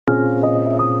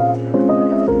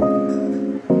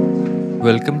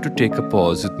Welcome to Take a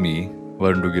Pause with me,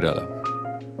 Varun Dugirala.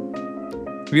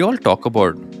 We all talk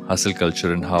about hustle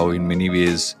culture and how, in many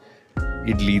ways,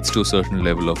 it leads to a certain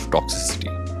level of toxicity.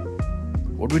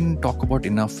 What we didn't talk about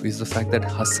enough is the fact that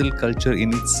hustle culture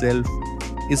in itself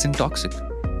isn't toxic.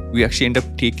 We actually end up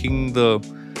taking the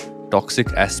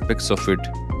toxic aspects of it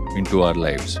into our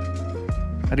lives.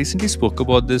 I recently spoke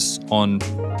about this on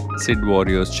Sid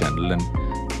Warrior's channel, and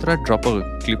I thought I'd drop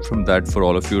a clip from that for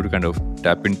all of you to kind of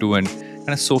tap into and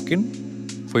kind of soak in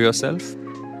for yourself.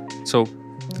 So,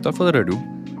 without further ado,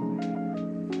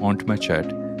 on to my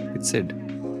chat with Sid.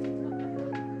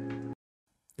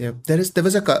 Yeah, there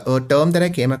was a term that I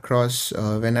came across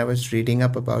when I was reading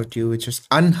up about you, which was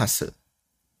unhustle.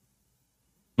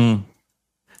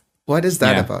 What is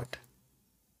that about?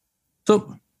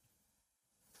 So,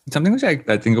 it's something which I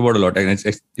think about a lot, and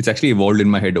it's actually evolved in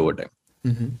my head over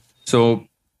time. So,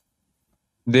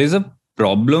 there's a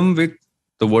problem with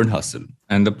the word hustle,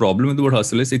 and the problem with the word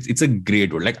hustle is it's a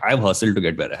great word. Like, I've hustled to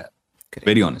get where I have,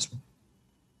 very honestly.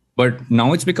 But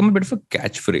now it's become a bit of a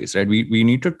catchphrase, right? We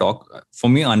need to talk.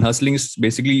 For me, unhustling is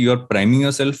basically you're priming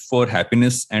yourself for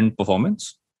happiness and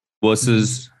performance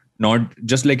versus not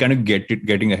just like kind of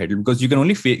getting ahead, because you can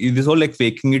only fake this whole like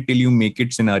faking it till you make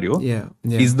it scenario.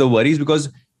 Is the worries, because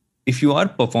if you are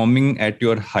performing at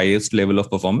your highest level of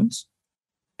performance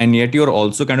and yet you're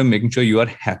also kind of making sure you are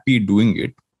happy doing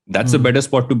it, that's a better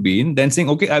spot to be in than saying,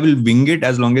 okay, I will wing it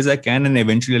as long as I can and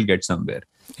eventually I'll get somewhere.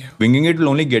 Winging it will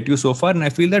only get you so far. And I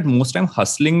feel that most time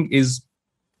hustling is,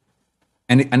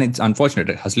 and it's unfortunate,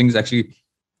 right? Hustling is actually,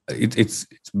 it's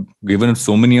given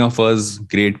so many of us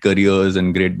great careers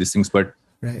and great things, but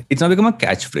it's now become a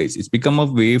catchphrase. It's become a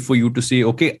way for you to say,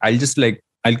 okay,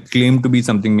 I'll claim to be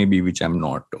something maybe which I'm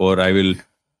not, or I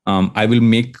will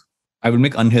make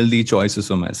unhealthy choices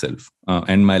for myself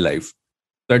and my life.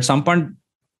 So at some point,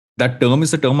 that term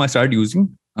is a term I started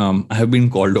using. I have been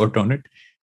called out on it.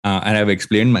 And I've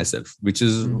explained myself, which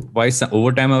is why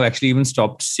over time I've actually even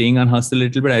stopped saying unhustle a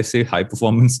little bit. I say high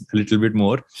performance a little bit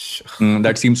more.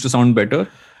 That seems to sound better.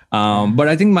 But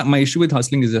I think my issue with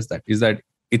hustling is just that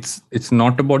it's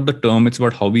not about the term, it's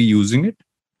about how we're using it.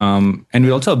 And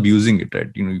we're also abusing it, right?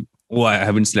 I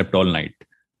haven't slept all night.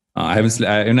 I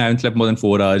haven't slept more than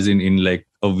 4 hours in like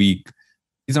a week.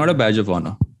 It's not a badge of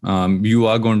honor. You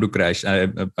are going to crash. I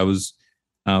was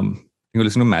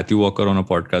listening to Matthew Walker on a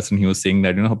podcast, and he was saying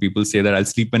that, how people say that I'll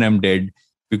sleep when I'm dead.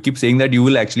 You keep saying that, you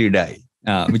will actually die,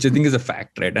 which I think is a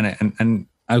fact, right? And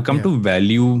I'll come to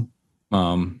value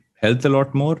health a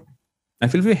lot more. I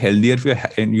feel if you're healthier,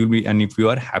 if you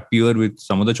are happier with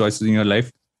some of the choices in your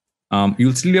life,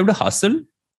 you'll still be able to hustle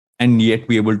and yet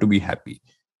be able to be happy.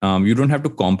 You don't have to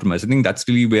compromise. I think that's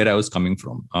really where I was coming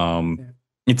from.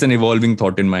 It's an evolving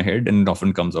thought in my head, and it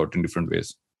often comes out in different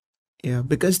ways. Yeah,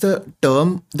 because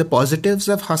the positives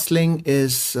of hustling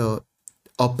is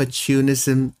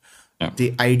opportunism,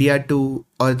 the idea to,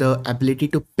 or the ability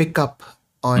to pick up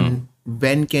on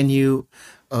when can you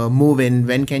move in,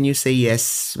 when can you say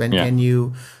yes, when can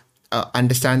you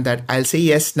understand that I'll say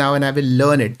yes now and I will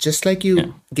learn it. Just like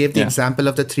you gave the example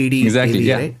of the 3D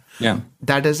exactly, AV, right? Yeah.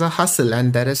 That is a hustle,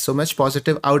 and there is so much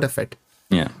positive out of it.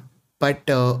 Yeah. But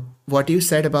what you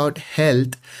said about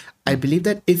health, I believe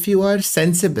that if you are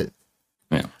sensible,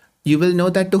 you will know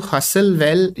that to hustle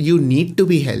well, you need to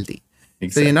be healthy. Exactly.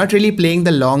 So you're not really playing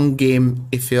the long game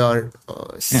if you're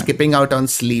skipping out on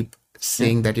sleep,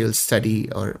 saying that you'll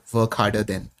study or work harder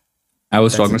then. I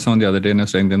was talking to someone the other day, and I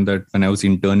was telling them that when I was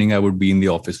interning, I would be in the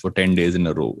office for 10 days in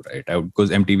a row, right? Because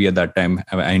MTV at that time,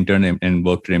 I interned and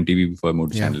worked at MTV before I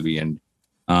moved to Channel V,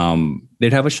 and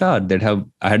they'd have a shower.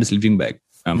 I had a sleeping bag.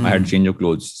 I had to change of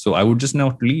clothes. So I would just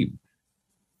not leave.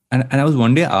 And I was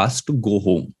one day asked to go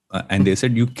home. And they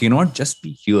said, you cannot just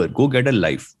be here. Go get a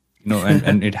life.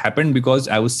 And it happened because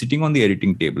I was sitting on the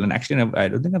editing table. And actually, I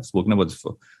don't think I've spoken about this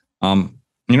before.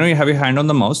 You have your hand on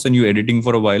the mouse and you're editing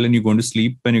for a while and you're going to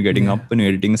sleep and you're getting up and you're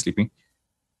editing and sleeping.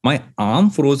 My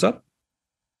arm froze up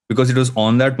because it was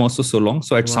on that mouse for so long.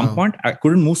 So at some point, I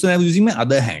couldn't move. So I was using my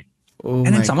other hand. And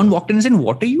then someone walked in and said,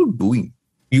 what are you doing?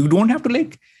 You don't have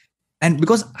to And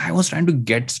because I was trying to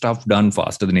get stuff done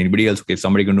faster than anybody else. Okay, if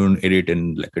somebody can do an edit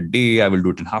in like a day, I will do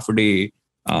it in half a day.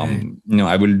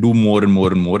 I will do more and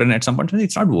more and more. And at some point,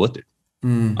 it's not worth it.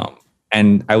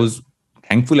 And I was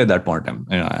thankful at that point in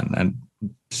time. And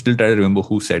still try to remember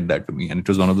who said that to me. And it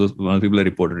was one of the people I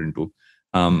reported into.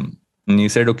 And he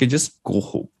said, okay, just go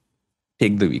home.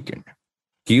 Take the weekend.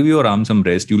 Give your arm some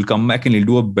rest. You'll come back and you'll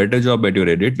do a better job at your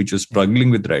edit, which you're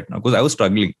struggling with right now. Because I was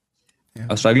struggling. I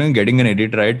was struggling getting an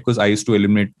edit right because I used to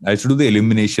do the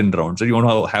elimination round. So you want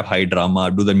to have high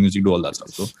drama, do the music, do all that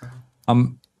stuff. So,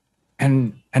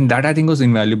 and that I think was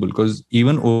invaluable, because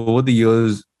even over the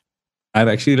years, I've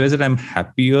actually realized that I'm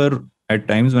happier at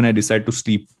times when I decide to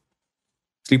sleep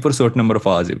for a certain number of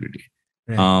hours every day.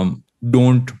 Right.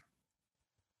 Don't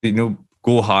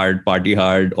go hard, party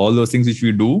hard, all those things which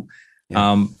we do.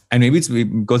 Yeah. And maybe it's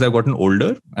because I've gotten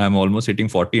older. I'm almost hitting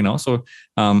 40 now. So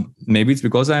maybe it's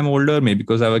because I'm older, maybe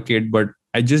because I have a kid, but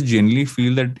I just genuinely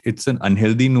feel that it's an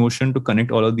unhealthy notion to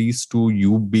connect all of these to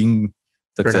you being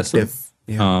successful.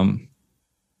 Yeah.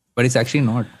 But it's actually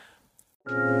not.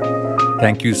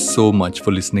 Thank you so much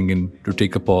for listening in to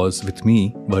Take a Pause with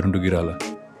me, Varun Dugirala.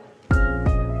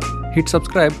 Hit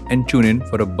subscribe and tune in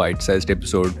for a bite-sized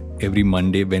episode every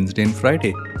Monday, Wednesday, and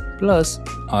Friday. Plus,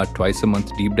 our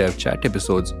twice-a-month deep dive chat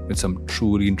episodes with some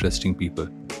truly interesting people.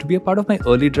 To be a part of my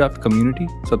early draft community,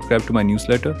 subscribe to my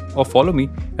newsletter or follow me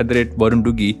at @Varun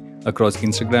Dugi across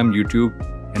Instagram, YouTube,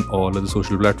 and all other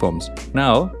social platforms.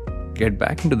 Now, get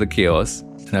back into the chaos,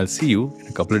 and I'll see you in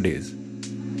a couple of days.